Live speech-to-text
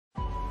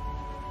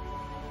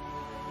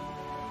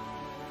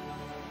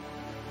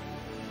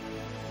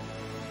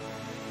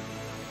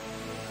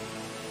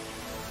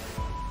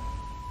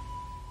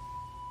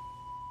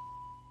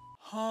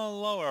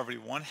Hello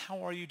everyone,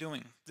 how are you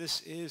doing?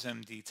 This is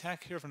MD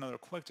Tech here for another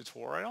quick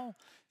tutorial.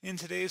 In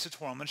today's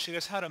tutorial, I'm going to show you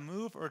guys how to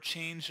move or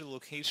change the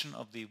location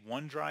of the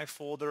OneDrive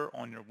folder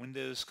on your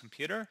Windows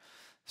computer.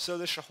 So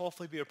this should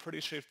hopefully be a pretty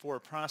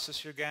straightforward process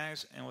here,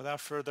 guys. And without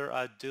further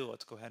ado,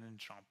 let's go ahead and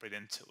jump right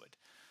into it.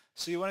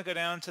 So you want to go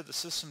down to the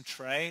system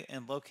tray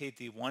and locate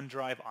the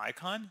OneDrive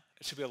icon.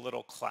 It should be a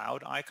little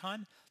cloud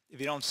icon.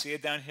 If you don't see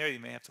it down here, you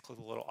may have to click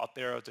the little up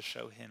arrow to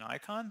show hidden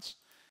icons.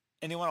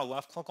 And you want to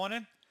left click on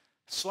it.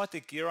 Select the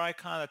gear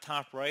icon at the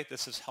top right that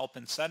says Help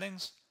in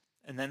Settings,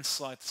 and then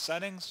select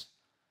Settings.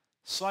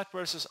 Select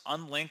where it says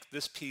Unlink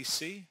this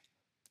PC,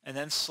 and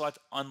then select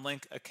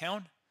Unlink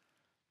Account.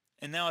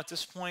 And now at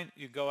this point,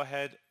 you go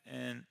ahead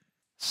and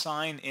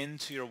sign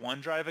into your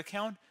OneDrive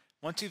account.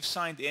 Once you've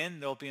signed in,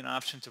 there'll be an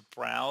option to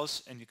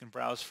browse, and you can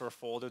browse for a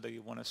folder that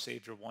you want to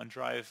save your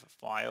OneDrive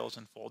files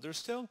and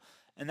folders to.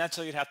 And that's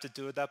all you'd have to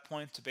do at that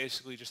point. To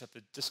basically just have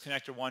to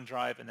disconnect your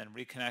OneDrive and then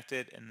reconnect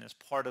it. And as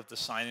part of the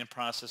sign-in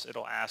process,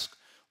 it'll ask,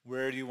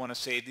 where do you want to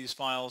save these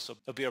files? So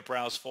there'll be a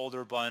browse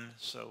folder button.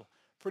 So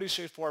pretty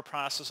straightforward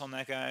process on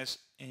that, guys.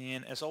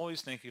 And as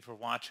always, thank you for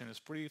watching this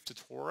brief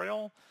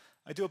tutorial.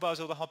 I do hope I was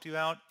able to help you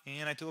out,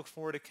 and I do look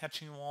forward to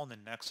catching you all in the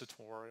next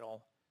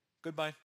tutorial. Goodbye.